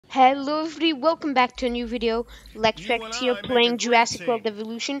Hello everybody, welcome back to a new video. Lex Rex here playing Jurassic World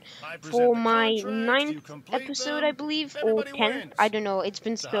Evolution for my ninth episode, I believe, or 10th. I don't know, it's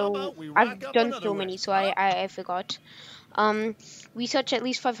been so... I've done so many, so I forgot. Research at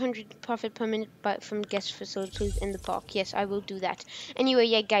least 500 profit per minute but from guest facilities in the park. Yes, I will do that. Anyway,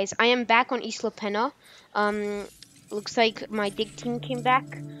 yeah guys, I am back on Isla Pena. Looks like my dig team came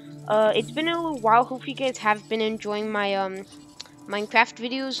back. It's been a little while. Hope you guys have been enjoying my Minecraft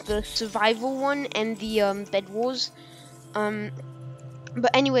videos, the survival one and the Bed Wars. Um,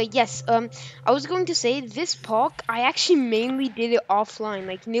 but anyway, yes. I was going to say this park. I actually mainly did it offline.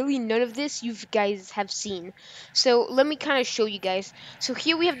 Like nearly none of this you guys have seen. So let me kind of show you guys. So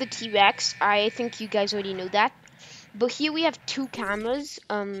here we have the T-Rex. I think you guys already know that. But here we have two cameras.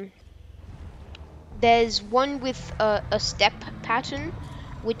 There's one with a step pattern,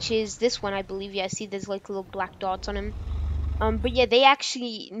 which is this one, I believe. Yeah, see, there's like little black dots on him. But yeah, they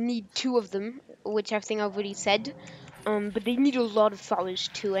actually need two of them, which I think I've already said. But they need a lot of flowers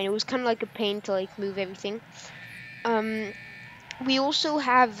too, and it was kind of like a pain to like move everything. We also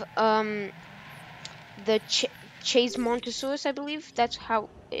have the Chase Montosaurus, I believe. That's how.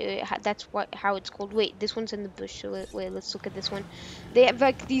 How it's called. Wait, this one's in the bush. So wait, let's look at this one. They have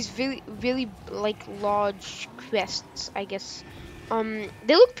like these really like large crests, I guess.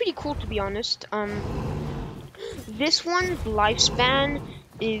 They look pretty cool to be honest. This one's lifespan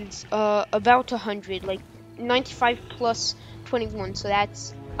is about 100, like 95 plus 21. So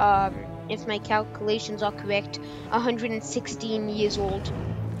that's if my calculations are correct, 116 years old.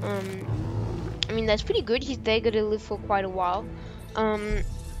 I mean that's pretty good. They're gonna live for quite a while.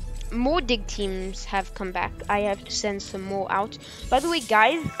 More dig teams have come back. I have to send some more out. By the way,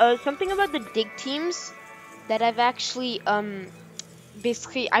 guys, something about the dig teams that I've actually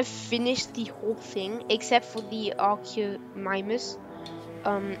basically I've finished the whole thing except for the Archaeomimus.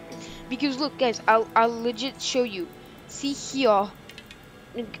 Because look guys, I'll legit show you. See here,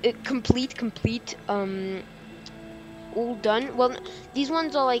 complete, all done. Well, these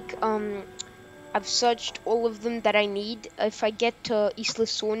ones are like I've searched all of them that I need. If I get to Isla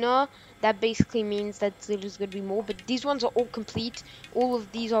Sorna, that basically means that there's going to be more. But these ones are all complete. All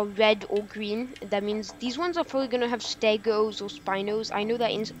of these are red or green. That means these ones are probably going to have stegos or spinos. I know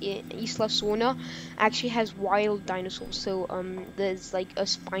that in Isla Sorna actually has wild dinosaurs. So there's like a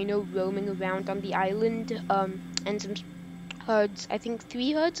spino roaming around on the island. And some herds, I think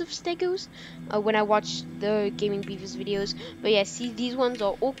 3 herds of stegos when I watched the Gaming Beavers videos. But yeah, see, these ones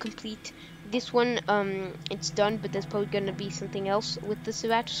are all complete. This one, it's done, but there's probably gonna be something else with the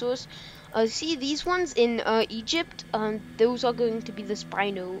Ceratosaurus. See, these ones in Egypt, those are going to be the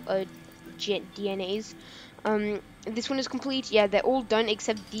Spino DNAs. This one is complete. Yeah, they're all done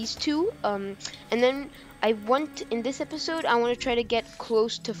except these two. And then in this episode, I want to try to get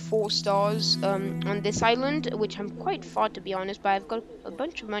close to 4 stars on this island, which I'm quite far to be honest, but I've got a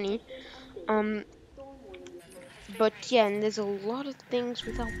bunch of money. But yeah, and there's a lot of things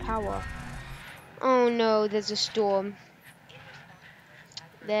without power. Oh no, there's a storm.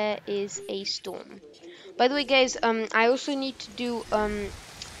 There is a storm. By the way, guys, I also need to do,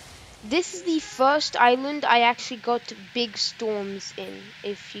 this is the first island I actually got big storms in,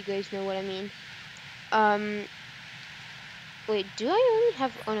 if you guys know what I mean. Wait, do I only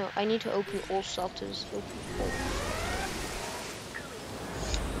have, oh no, I need to open all shelters.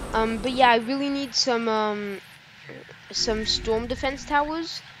 But yeah, I really need some storm defense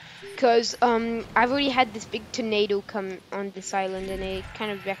towers. Because I've already had this big tornado come on this island and it kind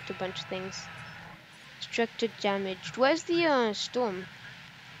of wrecked a bunch of things. Structure damaged. Where's the storm?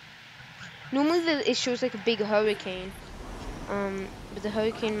 Normally it shows like a big hurricane. But the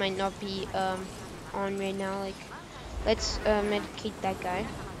hurricane might not be on right now. Like, let's medicate that guy.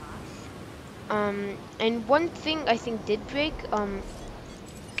 And one thing I think did break.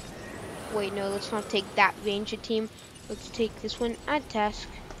 Wait, no, let's not take that ranger team. Let's take this one. Add task.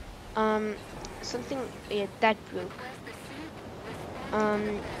 Something, yeah, that broke.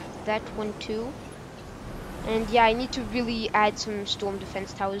 That one too. And yeah, I need to really add some storm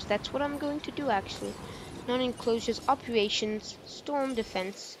defense towers. That's what I'm going to do actually. Non-enclosures, operations, storm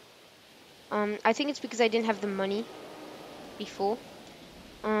defense. I think it's because I didn't have the money before.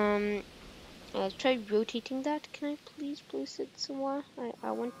 Let's try rotating that. Can I please place it somewhere?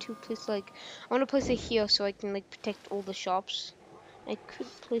 I want to place I want to place it here so I can like protect all the shops. I could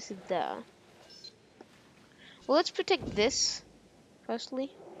place it there. Well, let's protect this,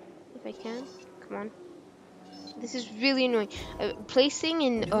 firstly, if I can. Come on. This is really annoying. Placing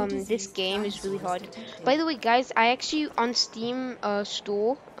in this game is really hard. By the way, guys, I actually, on Steam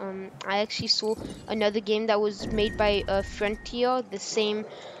store, I actually saw another game that was made by Frontier, the same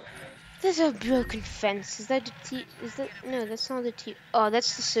There's a broken fence. Is that the T? Is that no? That's not the T. Oh,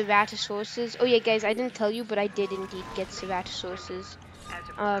 that's the Ceratosauruses. Oh yeah, guys, I didn't tell you, but I did indeed get Ceratosauruses.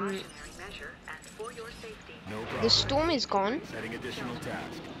 The storm is gone,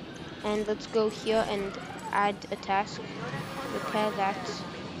 and let's go here and add a task. Repair that,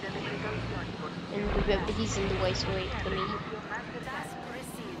 and he's in the way. So wait, let me.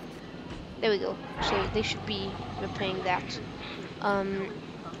 There we go. So they should be repairing that.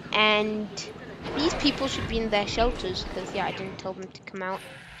 And these people should be in their shelters because yeah, I didn't tell them to come out.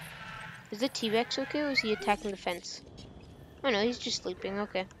 Is the T-Rex okay, or is he attacking the fence? Oh no, he's just sleeping.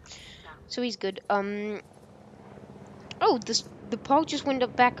 Okay, so he's good. Oh, the park just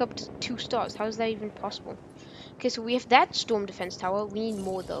went back up to 2 stars. How is that even possible? Okay, so we have that storm defense tower. We need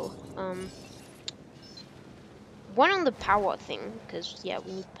more though. One on the power thing, because yeah,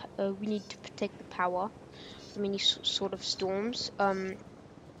 we need to protect the power from any sort of storms.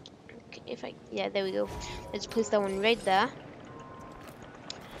 If I yeah, there we go. Let's place that one right there.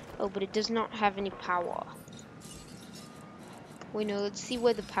 Oh, but it does not have any power. Wait, no, let's see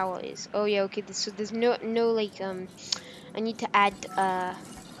where the power is. Oh yeah, okay. So there's no like I need to add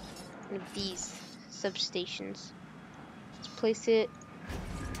one of these substations. Let's place it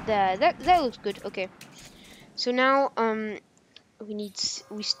there. That looks good. Okay. So now we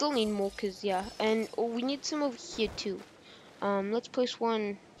still need more because yeah, and we need some over here too. Let's place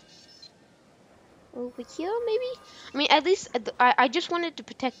one over here maybe. I mean, at least I just wanted to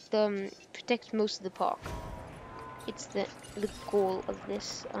protect most of the park. It's the goal of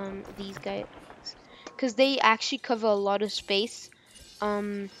this these guys, because they actually cover a lot of space.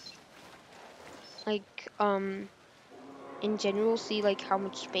 Like in general, see like how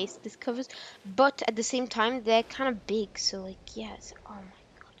much space this covers, but at the same time they're kind of big. So like yes, oh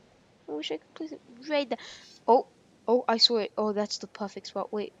my god, I wish I could place it right there. Oh, oh, I saw it. Oh, that's the perfect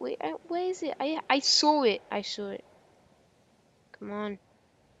spot. Wait, where is it? I saw it. I saw it. Come on,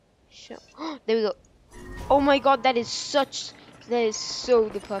 show. There we go. Oh my god, that is so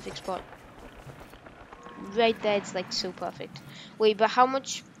the perfect spot. Right there, it's like so perfect. Wait, but how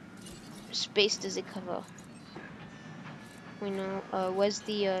much space does it cover? We know. Where's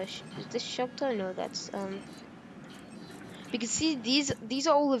the is this shelter? No, that's because see these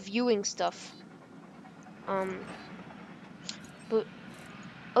are all the viewing stuff. But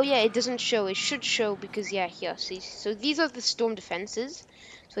oh yeah, it doesn't show. It should show because yeah, here. See, so these are the storm defenses.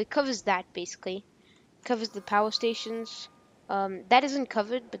 So it covers that basically. It covers the power stations. That isn't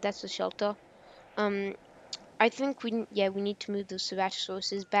covered, but that's the shelter. I think we need to move those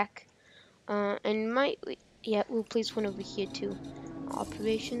Ceratosauruses back. And yeah, we'll place one over here too.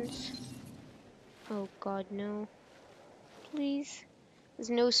 Operations. Oh god, no. Please.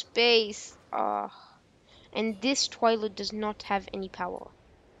 There's no space. Ah. And this toilet does not have any power.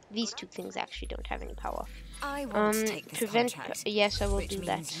 These two things actually don't have any power. I want to take this Prevent. contract, Yes, I will which do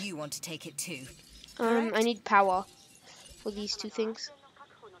means that. you want to take it too. I need power for these two things.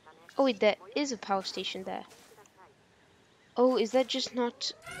 Oh wait, there is a power station there. Oh, is that just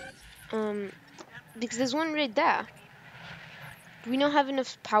not because there's one right there. Do we not have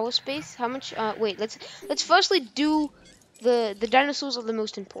enough power space? How much wait, let's firstly do the dinosaurs are the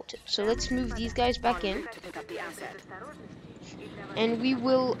most important. So let's move these guys back in. And we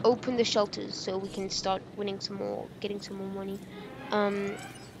will open the shelters so we can start winning some more, getting some more money.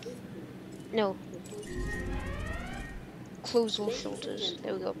 No. Close all shelters.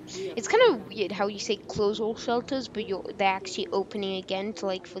 There we go. It's kind of weird how you say close all shelters, but they're actually opening again to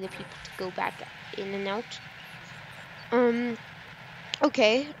like for the people to go back in and out.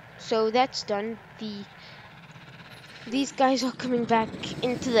 Okay, so that's done. These guys are coming back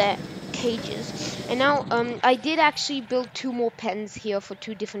into their cages, and now I did actually build 2 more pens here for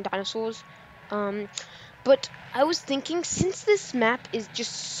 2 different dinosaurs. But I was thinking, since this map is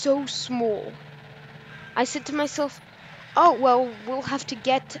just so small, I said to myself, oh well, we'll have to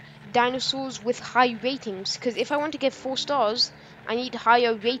get dinosaurs with high ratings, because if I want to get 4 stars, I need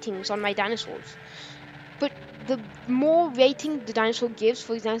higher ratings on my dinosaurs. But the more rating the dinosaur gives,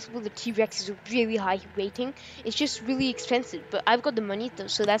 for example, the T-Rex is a really high rating, it's just really expensive. But I've got the money,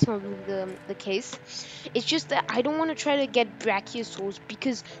 so that's not really the case. It's just that I don't want to try to get Brachiosaurs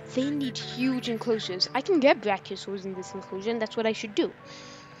because they need huge enclosures. I can get Brachiosaurs in this enclosure, and that's what I should do.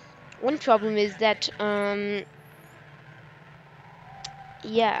 One problem is that,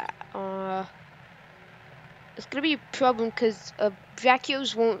 yeah, it's gonna be a problem because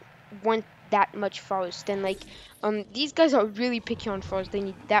Brachios won't want that much forest, and like these guys are really picky on forest. They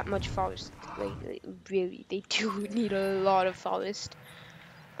need that much forest, like really, they do need a lot of forest.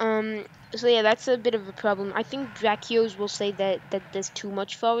 So yeah, that's a bit of a problem. I think Brachios will say that there's too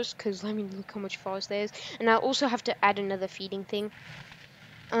much forest, because I mean, look how much forest there is. And I'll also have to add another feeding thing.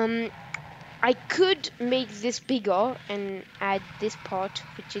 I could make this bigger and add this part,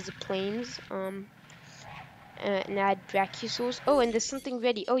 which is a plains, and add Brachiosaurs. Oh, and there's something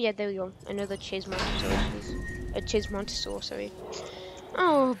ready. Oh yeah, there we go. Another Chase Montosaurus. A Chase Montosaur, sorry.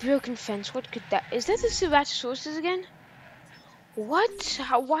 Oh, broken fence. What could that? Is that the Ceratosaurus again? What?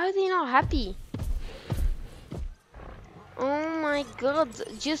 How? Why are they not happy? Oh my god,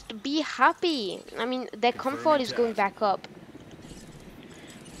 just be happy. I mean, their comfort is going back up.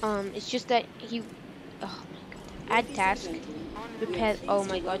 It's just that he... Oh my god. Add task. Repair... Oh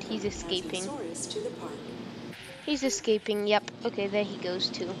my god, he's escaping. He's escaping, yep. Okay, there he goes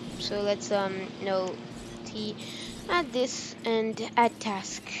too. So let's, no... T... Add this and add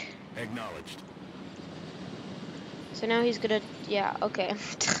task. Acknowledged. So now he's gonna... Yeah, okay.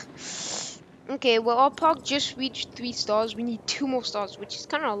 Okay, well, our park just reached 3 stars. We need 2 more stars, which is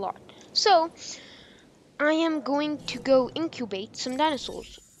kind of a lot. So, I am going to go incubate some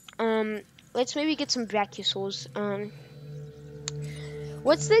dinosaurs. Let's maybe get some brachiosaurs.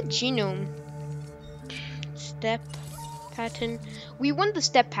 What's the genome? Step pattern. We want the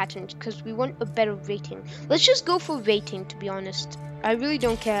step pattern because we want a better rating. Let's just go for rating, to be honest. I really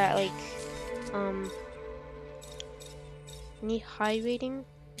don't care, like, need high rating?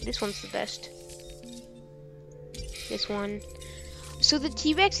 This one's the best. This one. So the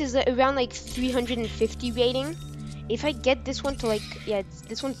T-Rex is around like 350 rating. If I get this one to like, yeah,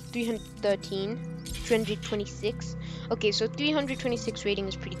 this one's 313, 326. Okay, so 326 rating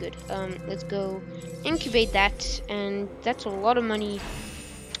is pretty good. Let's go incubate that, and that's a lot of money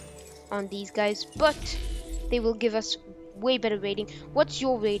on these guys, but they will give us way better rating. What's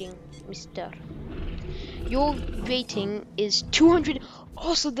your rating, mister? Your rating is 200.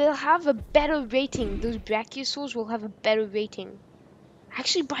 Oh, so they'll have a better rating. Those brachiosaurs will have a better rating.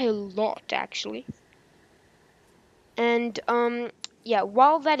 Actually, by a lot, actually. And, yeah,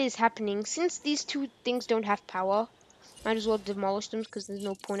 while that is happening, since these two things don't have power, might as well demolish them, because there's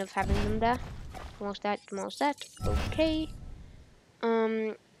no point of having them there. Demolish that, demolish that. Okay.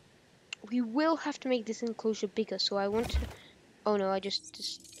 We will have to make this enclosure bigger, so I want to... Oh no, I just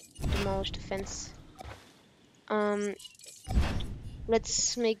demolished the fence.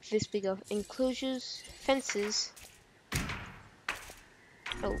 Let's make this bigger. Enclosures, fences.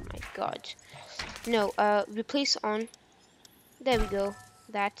 Oh my god. No, replace on. There we go.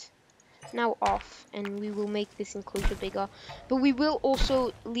 That. Now off, and we will make this enclosure bigger. But we will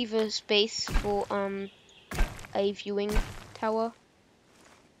also leave a space for, a viewing tower.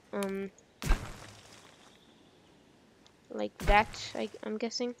 Like that, I'm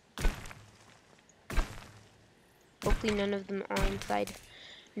guessing. Hopefully none of them are inside.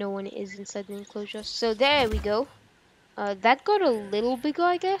 No one is inside the enclosure. So there we go. That got a little bigger,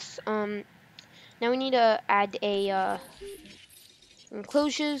 I guess. Now we need to add a,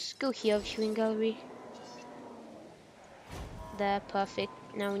 enclosures. Go here, viewing gallery. There, perfect.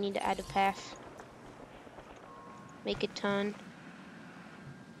 Now we need to add a path. Make it turn.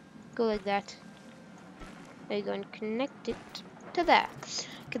 Go like that. There you go, and connect it to there.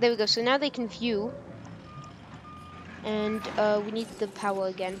 Okay, there we go. So now they can view. And, we need the power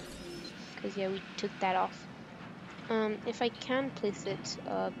again. Because, yeah, we took that off. If I can place it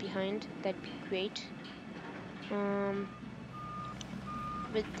behind, that'd be great.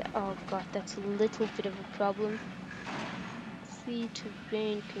 But oh god, that's a little bit of a problem. See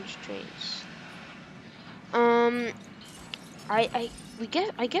terrain constraints. I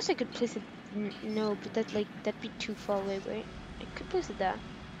guess I could place it. No, but that'd be too far away, right? I could place it there.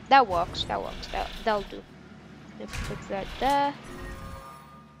 That works. That works. That'll do. Let's put that there.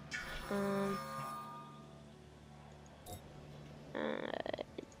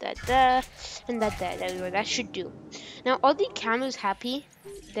 That there, and that there. There we go. That should do. Now, are the camels happy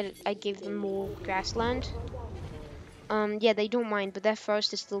that I gave them more grassland? Yeah, they don't mind, but their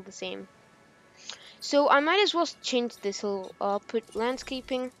forest is still the same. So I might as well change this. We'll put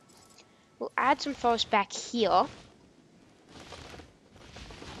landscaping. We'll add some forest back here.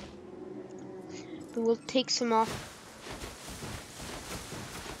 But we'll take some off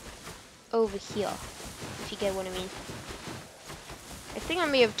over here, if you get what I mean. I think I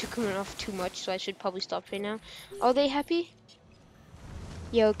may have taken off too much, so I should probably stop right now. Are they happy?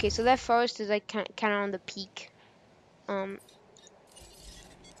 Yeah, okay, so that forest is like kind of on the peak.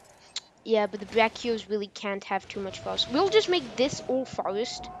 Yeah, but the brachios really can't have too much forest. We'll just make this all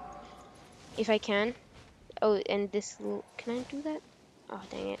forest, if I can. Oh, and this little... Can I do that? Oh,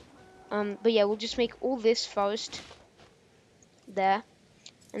 dang it. But yeah, we'll just make all this forest there.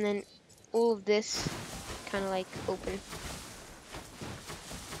 And then all of this kind of like open.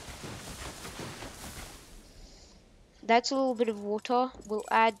 That's a little bit of water. We'll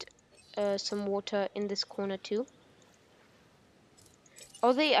add some water in this corner too.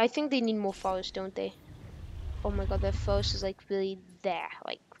 Oh, I think they need more forest, don't they? Oh my god, their forest is like really there.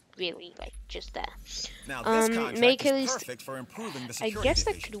 Like really, like just there. Now this contract Make is at least, perfect for improving the I security guess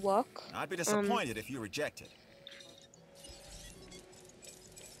that division. could work. I'd be disappointed if you reject it.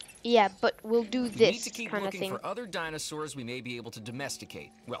 Yeah, but we'll do We need this to keep kind of looking thing. for other dinosaurs we may be able to domesticate.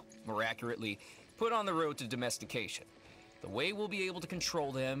 Well, more accurately, put on the road to domestication. The way we'll be able to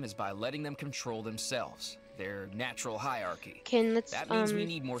control them is by letting them control themselves. Their natural hierarchy. Okay, let's That means we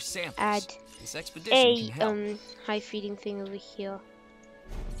need more samples. add This expedition can help. high feeding thing over here.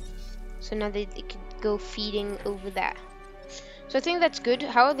 So now they could go feeding over there. So I think that's good.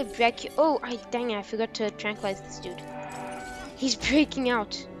 How are the brachio? Oh, dang it! I forgot to tranquilize this dude. He's breaking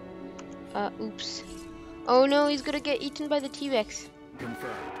out. Oops. Oh no, he's gonna get eaten by the T-Rex.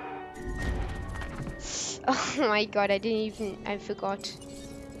 Confirmed. Oh my god, I forgot.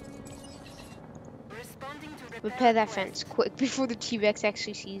 Repair that fence quick before the T-Rex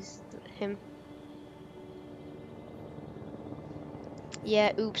actually sees him.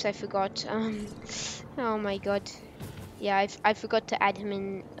 Yeah, oops, I forgot. Oh my god. Yeah, I forgot to add him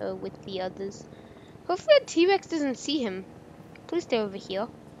in with the others. Hopefully the T-Rex doesn't see him. Please stay over here.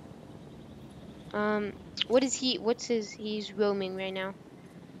 What is he? He's roaming right now.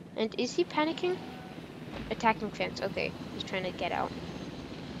 And is he panicking? Attacking fence. Okay, he's trying to get out.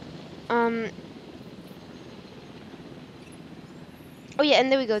 Oh yeah,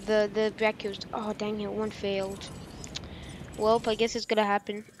 and there we go. The brachios. Oh dang it, one failed. Well, I guess it's gonna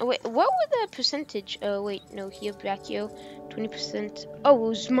happen. Oh wait, what were the percentage? Wait, no, here brachio, 20%. Oh, it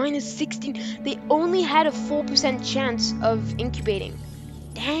was -16. They only had a 4% chance of incubating.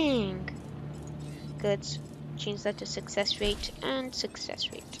 Dang. Okay, let's change that to success rate and success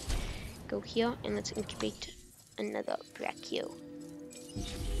rate. Go here and let's incubate another brachio.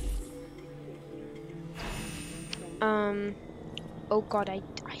 Oh god, I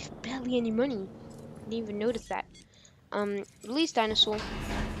have barely any money. I didn't even notice that. Release dinosaur.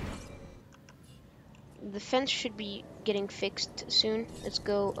 The fence should be getting fixed soon. Let's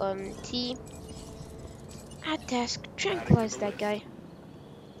go, T. Add task, tranquilize that guy.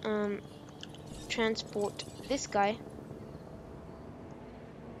 Transport this guy.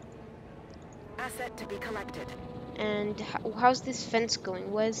 Asset to be collected. And how's this fence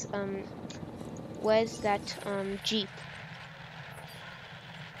going? Where's that, Jeep?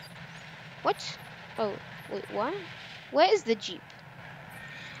 What? Oh, wait, what? Where is the Jeep?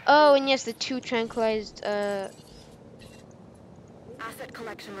 Oh, and yes, the two tranquilized, Asset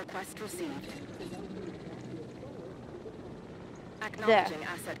collection request received. Acknowledging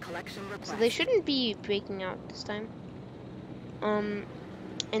asset collection request. So they shouldn't be breaking out this time.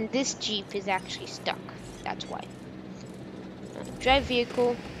 And this Jeep is actually stuck. That's why. Drive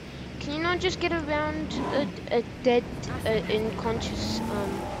vehicle. Can you not just get around a dead, unconscious,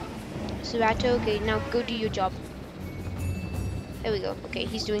 Serato? Okay, now go do your job. There we go. Okay,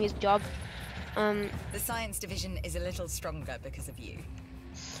 he's doing his job. The science division is a little stronger because of you.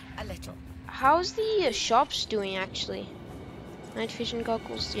 A little. How's the shops doing actually? Night vision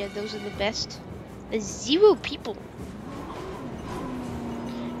goggles. Yeah, those are the best. There's 0 people.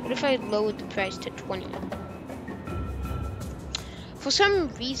 What if I lowered the price to 20? For some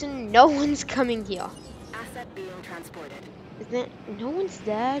reason, no one's coming here. Asset being transported. Isn't it? No one's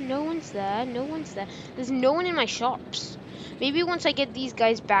there. No one's there. No one's there. There's no one in my shops. Maybe once I get these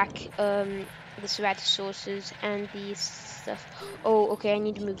guys back, the ceratosauruses and the stuff. Oh, okay. I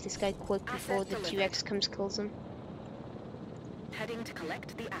need to move this guy quick before the T-Rex comes kills him. Heading to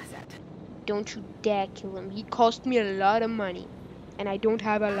collect the asset. Don't you dare kill him. He cost me a lot of money, and I don't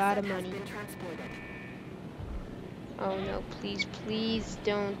have a lot of money. Has been transported. Oh no! Please, please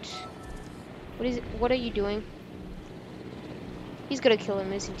don't. What is it? What are you doing? He's gonna kill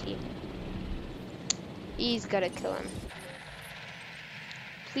him, isn't he? He's gonna kill him.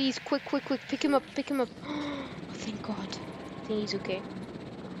 Please, quick, quick, quick. Pick him up, pick him up. Oh, thank God. I think he's okay.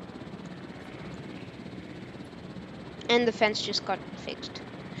 And the fence just got fixed.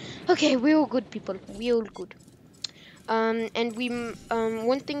 Okay, we're all good, people. We're all good. And we,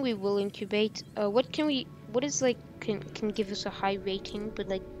 one thing we will incubate, what is like, can give us a high rating, but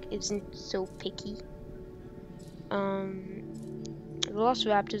like, isn't so picky? The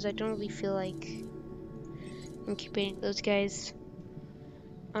Velociraptors, I don't really feel like incubating those guys.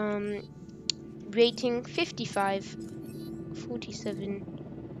 Rating 55, 47,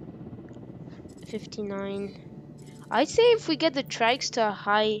 59. I'd say if we get the trikes to a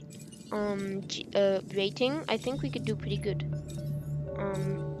high rating, I think we could do pretty good.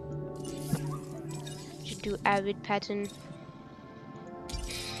 Should do avid pattern.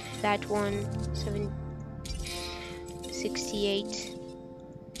 That one, 68,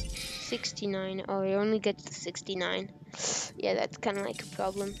 69. Oh, it only gets to 69. Yeah, that's kind of like a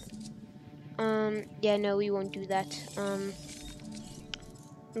problem. Yeah, no, we won't do that.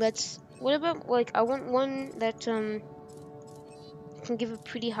 What about, like, I want one that, can give a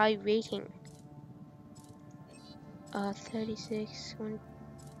pretty high rating. 36,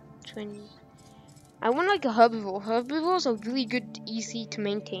 120. I want, like, a herbivore. Herbivores are really good, easy to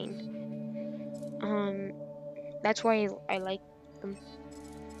maintain. That's why I like them.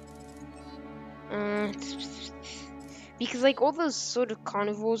 Because, like, all those sort of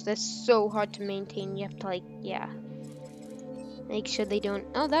carnivores, they're so hard to maintain. You have to, like, yeah, make sure they don't.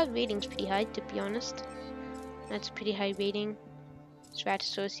 Oh, that rating's pretty high, to be honest. That's a pretty high rating.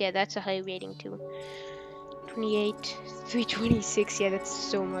 Stratosaurus, yeah, that's a high rating too. 28, 326, yeah, that's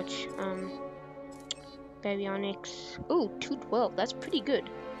so much. Baryonyx. Oh, 212, that's pretty good.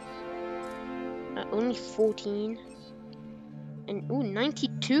 Only 14. And, ooh,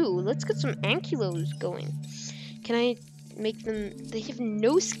 92. Let's get some ankylos going. Can I make them... They have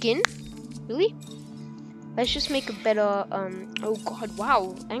no skin? Really? Let's just make a better... Oh, God,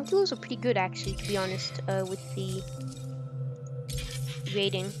 wow. Ankylos are pretty good, actually, to be honest, with the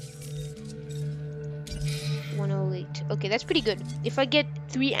rating. 108. Okay, that's pretty good. If I get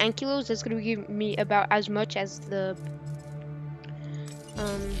 3 ankylos, that's going to give me about as much as the...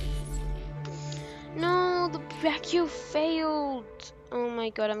 No, the brachio failed. Oh my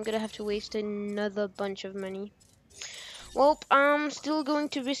god, I'm gonna have to waste another bunch of money. Well, I'm still going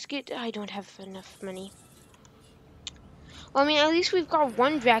to risk it. I don't have enough money. Well, I mean, at least we've got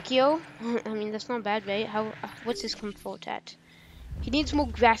 1 brachio. I mean, that's not bad, right? What's his comfort at? He needs more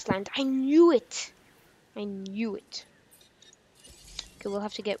grassland. I knew it. I knew it. Okay, we'll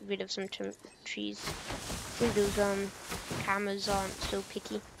have to get rid of some trees. I think those cameras aren't so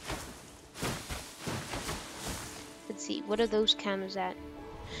picky. Let's see, what are those cameras at?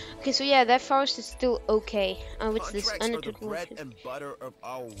 Okay, so yeah, that forest is still okay. What's this? Contracts are the bread and butter of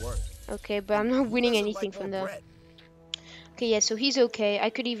our work. Okay, but I'm not winning Doesn't anything like from more there. bread. Okay, yeah, so he's okay. I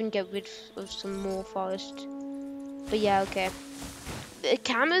could even get rid of some more forest. But yeah, okay. The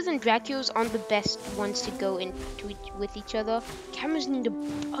cameras and brachios aren't the best ones to go into with each other. Cameras need a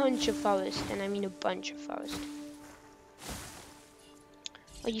bunch of forest, and I mean a bunch of forest.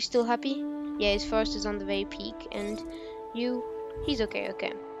 Are you still happy? Yeah, his forest is on the very peak, and he's okay,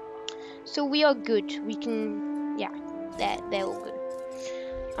 okay. So we are good. We can, yeah, they're all good.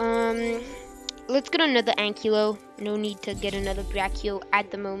 Let's get another ankylo. No need to get another brachio at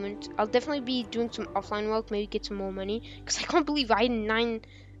the moment. I'll definitely be doing some offline work, maybe get some more money, because I can't believe I had $9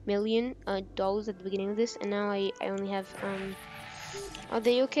 million dollars at the beginning of this, and now I only have Are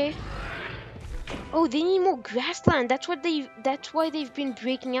they okay? Oh, they need more grassland. That's why they've been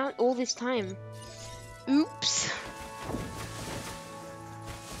breaking out all this time. Oops.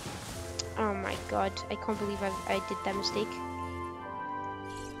 Oh my god, I can't believe I did that mistake.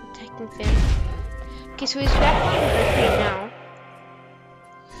 Protecting fin. Okay, so his grassland is okay now.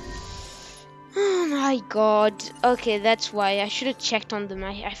 Oh my god. Okay, that's why. I should have checked on them.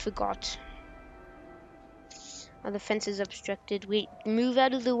 I forgot. Oh, the fence is obstructed. Wait, move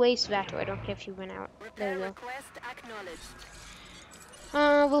out of the way, Svato. I don't care if you went out. There we go.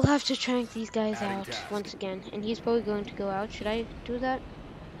 We'll have to trank these guys out once again. And he's probably going to go out. Should I do that?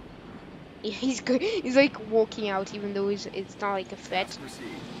 Yeah, he's like walking out, even though it's not like a threat.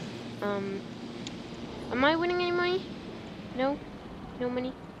 Am I winning any money? No? No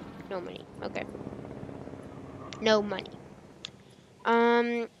money? No money. Okay. No money.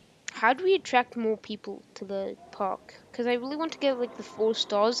 How do we attract more people to the park? Because I really want to get like the 4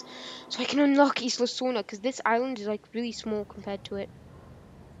 stars so I can unlock Isla Sorna, because this island is like really small compared to it.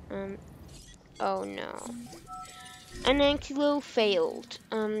 Oh no. An ankylo failed.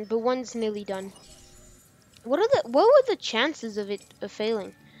 But one's nearly done. What were the chances of it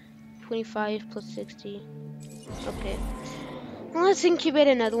failing? 25 plus 60. Okay. Well, let's incubate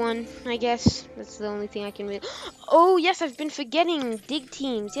another one, I guess. That's the only thing I can really... Oh, yes, I've been forgetting dig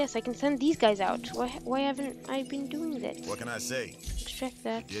teams. Yes, I can send these guys out. Why haven't I been doing that? What can I say? Extract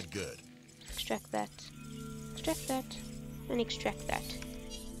that. You did good. Extract that. Extract that. And extract that.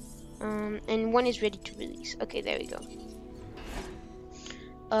 And one is ready to release. Okay, there we go.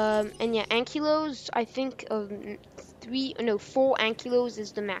 And yeah, ankylos, I think 4 ankylos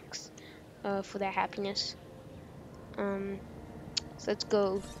is the max for their happiness. So let's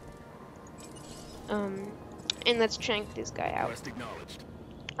go. And And let's trank this guy out. Quest acknowledged.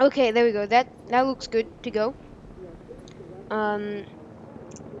 Okay, there we go. That looks good to go.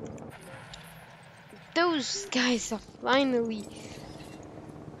 Those guys are finally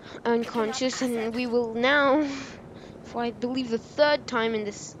unconscious, and we will now, for I believe the third time in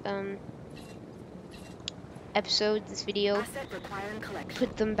this episode, this video,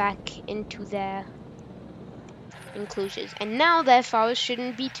 put them back into their enclosures. And now their forest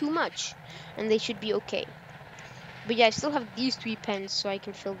shouldn't be too much, and they should be okay. But yeah, I still have these 3 pens, so I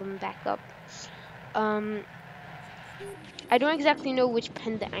can fill them back up. I don't exactly know which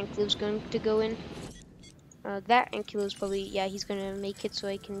pen the Ankylo is going to go in. That Ankylo is probably, yeah, he's gonna make it so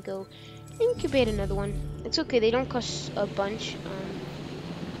I can go incubate another one. It's okay, they don't cost a bunch.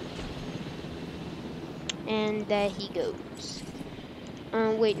 And there he goes.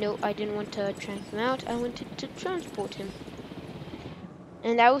 Wait, no, I didn't want to trank him out. I wanted to transport him.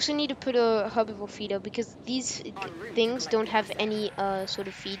 And I also need to put a herbivore feeder because these things don't have any sort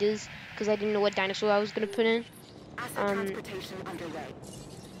of feeders because I didn't know what dinosaur I was gonna put in.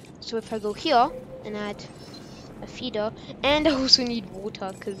 So if I go here and add a feeder, and I also need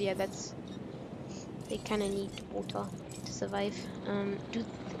water because yeah, they kind of need water to survive.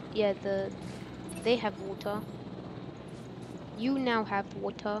 They have water. You now have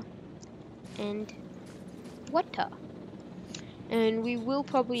water and water. And we will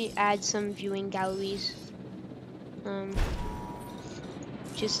probably add some viewing galleries,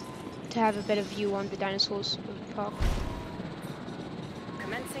 just to have a better view on the dinosaurs of the park.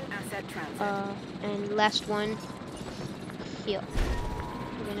 Commencing asset transit. And last one here.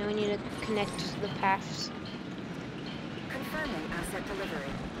 Okay, now we need to connect the paths. Confirming asset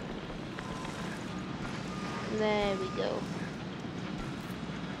delivery. There we go.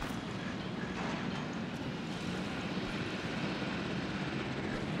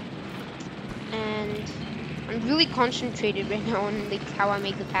 And I'm really concentrated right now on like how I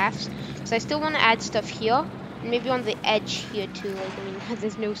make the paths. So I still want to add stuff here, and maybe on the edge here too. Like I mean,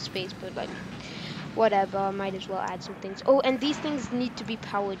 there's no space, but like whatever. I might as well add some things. Oh, and these things need to be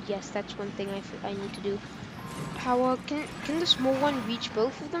powered. Yes, that's one thing I need to do. Power. Can the small one reach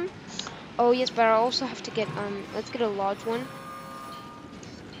both of them? Oh yes, but I also have to get let's get a large one.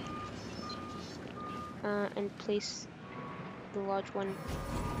 And place the large one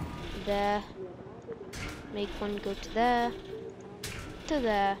there. Make one go to there, to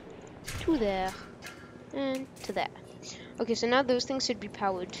there, to there, and to there. Okay, so now those things should be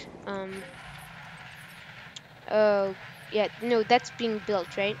powered. Yeah, no, that's being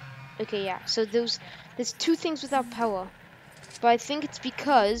built, right? Okay, yeah. So there's 2 things without power, but I think it's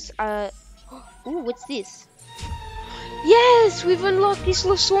because ooh, what's this? Yes, we've unlocked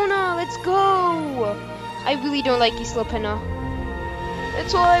Isla Sorna. Let's go. I really don't like Isla Pena.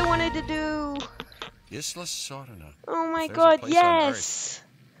 That's all I wanted to do. Isla Sorna. Oh my There's a god, place on yes.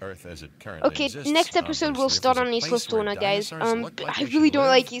 Earth as it currently Okay, exists, next episode we'll obviously, start if on there's a Isla place where Sorna, guys. dinosaurs look like I they really should don't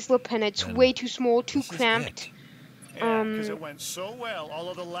live, like Isla Pena. It's then way too small, too this is cramped. it. Yeah, because it went so well all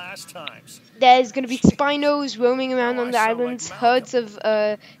of the last times. There's gonna be Spinos roaming around Now on I the sound like islands, Malcolm. herds of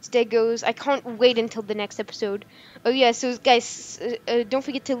stegos. I can't wait until the next episode. Oh yeah, so guys, don't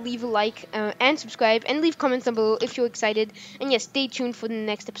forget to leave a like and subscribe and leave comments down below if you're excited. And yes, stay tuned for the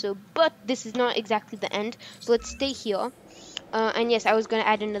next episode. But this is not exactly the end, so let's stay here. And yes, I was gonna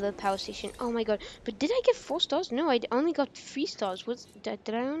add another power station. Oh my god! But did I get 4 stars? No, I only got 3 stars.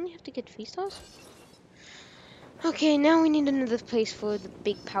 Did I only have to get 3 stars? Okay, now we need another place for the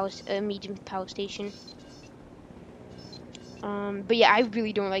big medium power station. But yeah, I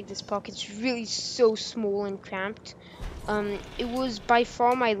really don't like this park. It's really so small and cramped. It was by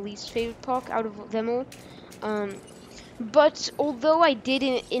far my least favorite park out of them all. But although I did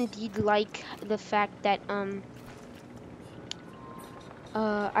indeed like the fact that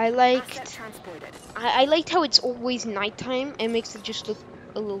I liked how it's always nighttime. It makes it just look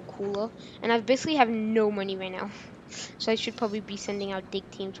a little cooler. And I basically have no money right now. So I should probably be sending out dig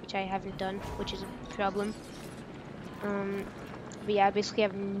teams, which I haven't done, which is a problem. But yeah, I basically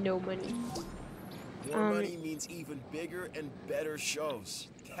have no money. More money means even bigger and better shows.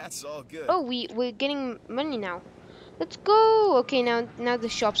 That's all good. Oh, we're getting money now. Let's go. Okay, now the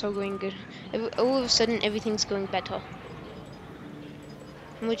shops are going good. All of a sudden, everything's going better.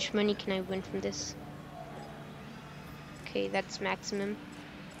 How much money can I win from this? Okay, that's maximum.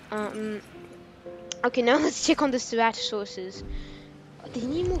 Okay, now let's check on the Ceratosauruses. They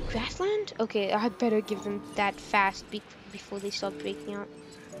need more grassland? Okay, I better give them that fast before they start breaking out.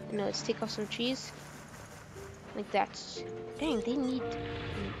 No, let's take off some trees. Like that. Dang, they need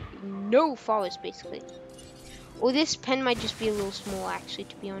no forest, basically. Or this pen might just be a little small, actually,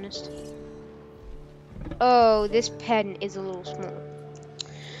 to be honest. Oh, this pen is a little small.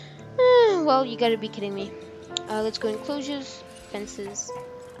 Well, you gotta be kidding me. Let's go enclosures, fences.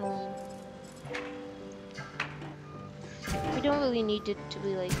 We don't really need it to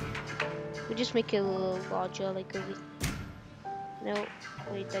be like. We just make it a little larger, like over. No,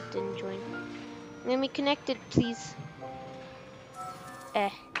 wait, that didn't join. Let me connect it, please.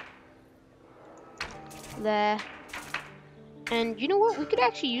 There. And you know what? We could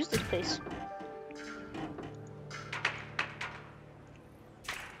actually use this place.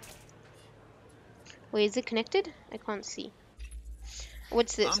 Wait, is it connected? I can't see.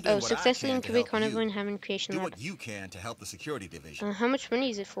 What's this? I'm doing Oh, what I successfully can to incubate help carnivore you. and having creation Do lab. what you can to help the security division. How much money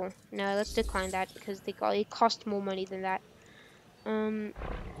is it for? No, let's decline that because it cost more money than that.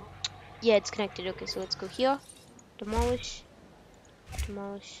 Yeah, it's connected. Okay, so let's go here. Demolish.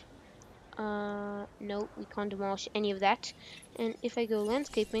 Demolish. No, we can't demolish any of that. And if I go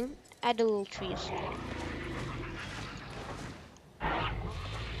landscaping, add a little trees.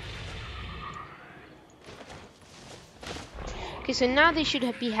 Okay, so now they should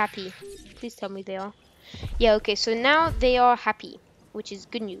be happy. Please tell me they are. Yeah, okay, so now they are happy, which is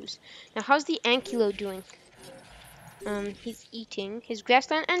good news. Now, how's the Ankylo doing? He's eating. His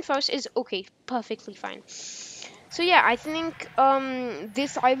grassland and forest is okay, perfectly fine. So yeah, I think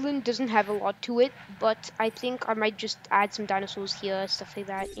this island doesn't have a lot to it, but I think I might just add some dinosaurs here, stuff like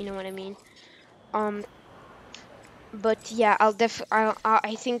that. You know what I mean? But yeah,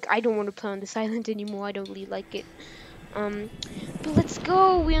 I think I don't want to play on this island anymore. I don't really like it. But let's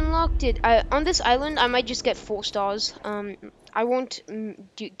go. We unlocked it. On this island, I might just get 4 stars. I won't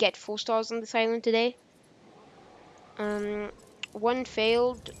get 4 stars on this island today. One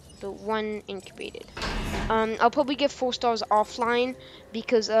failed, but 1 incubated. I'll probably get 4 stars offline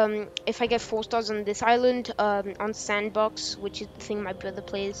because if I get 4 stars on this island, on Sandbox, which is the thing my brother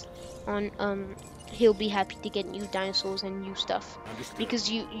plays on, he'll be happy to get new dinosaurs and new stuff. Understood. Because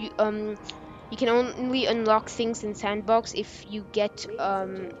you can only unlock things in Sandbox if you get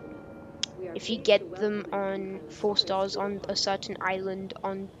them on 4 stars on a certain island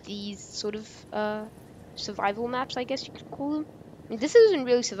on these sort of survival maps, I guess you could call them. I mean, this isn't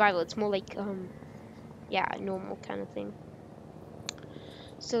really survival, it's more like yeah, normal kind of thing.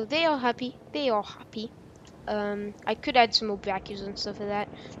 So they are happy. They are happy. I could add some more brachyos and stuff like that.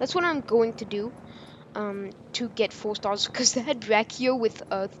 That's what I'm going to do. To get 4 stars because that brachio with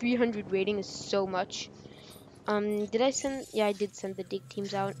 300 rating is so much. Did I send? Yeah, I did send the dig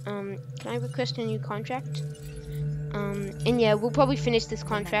teams out. Can I request a new contract? And yeah, we'll probably finish this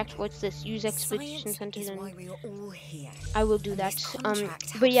contract. What's this? Use expedition centers and I will do that.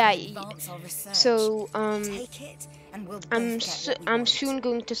 But yeah, so I'm soon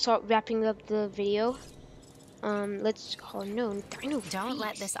going to start wrapping up the video. Let's. Oh no, Dino Don't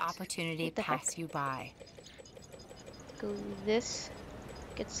let Feast. this opportunity pass you by. Go this.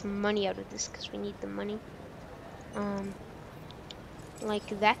 Get some money out of this because we need the money.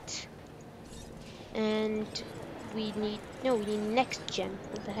 Like that. And we need next gen.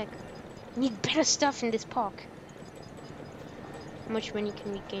 What the heck? We need better stuff in this park. How much money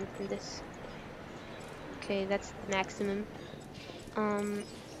can we gain from this? Okay, that's the maximum.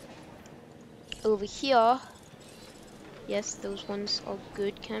 Over here. Yes, those ones are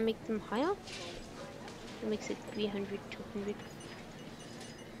good. Can I make them higher? It makes it 300, 200.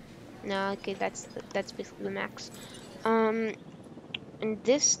 No, okay, that's basically the max. And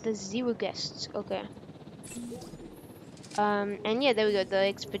there's 0 guests. Okay. And yeah, there we go. The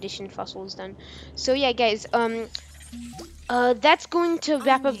expedition fossil is done. So yeah, guys. That's going to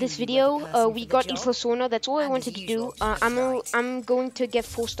wrap up this video. We got Isla Sorna. That's all I wanted to do. I'm going to get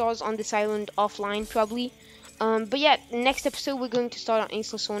 4 stars on this island offline probably. But yeah, next episode we're going to start on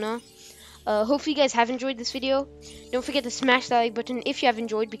Isla Sorna. Hopefully you guys have enjoyed this video. Don't forget to smash that like button if you have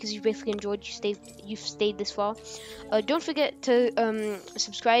enjoyed, because you basically enjoyed. You've stayed this far. Don't forget to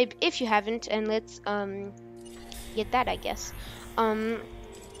subscribe if you haven't, and let's get that, I guess. And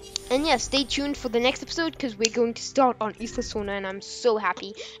yeah, stay tuned for the next episode because we're going to start on Isla Sorna, and I'm so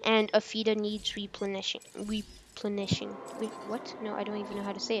happy. And a feeder needs replenishing. Wait, what? No, I don't even know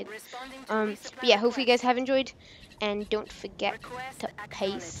how to say it. But yeah, hopefully you guys have enjoyed, and don't forget to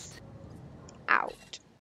pace out.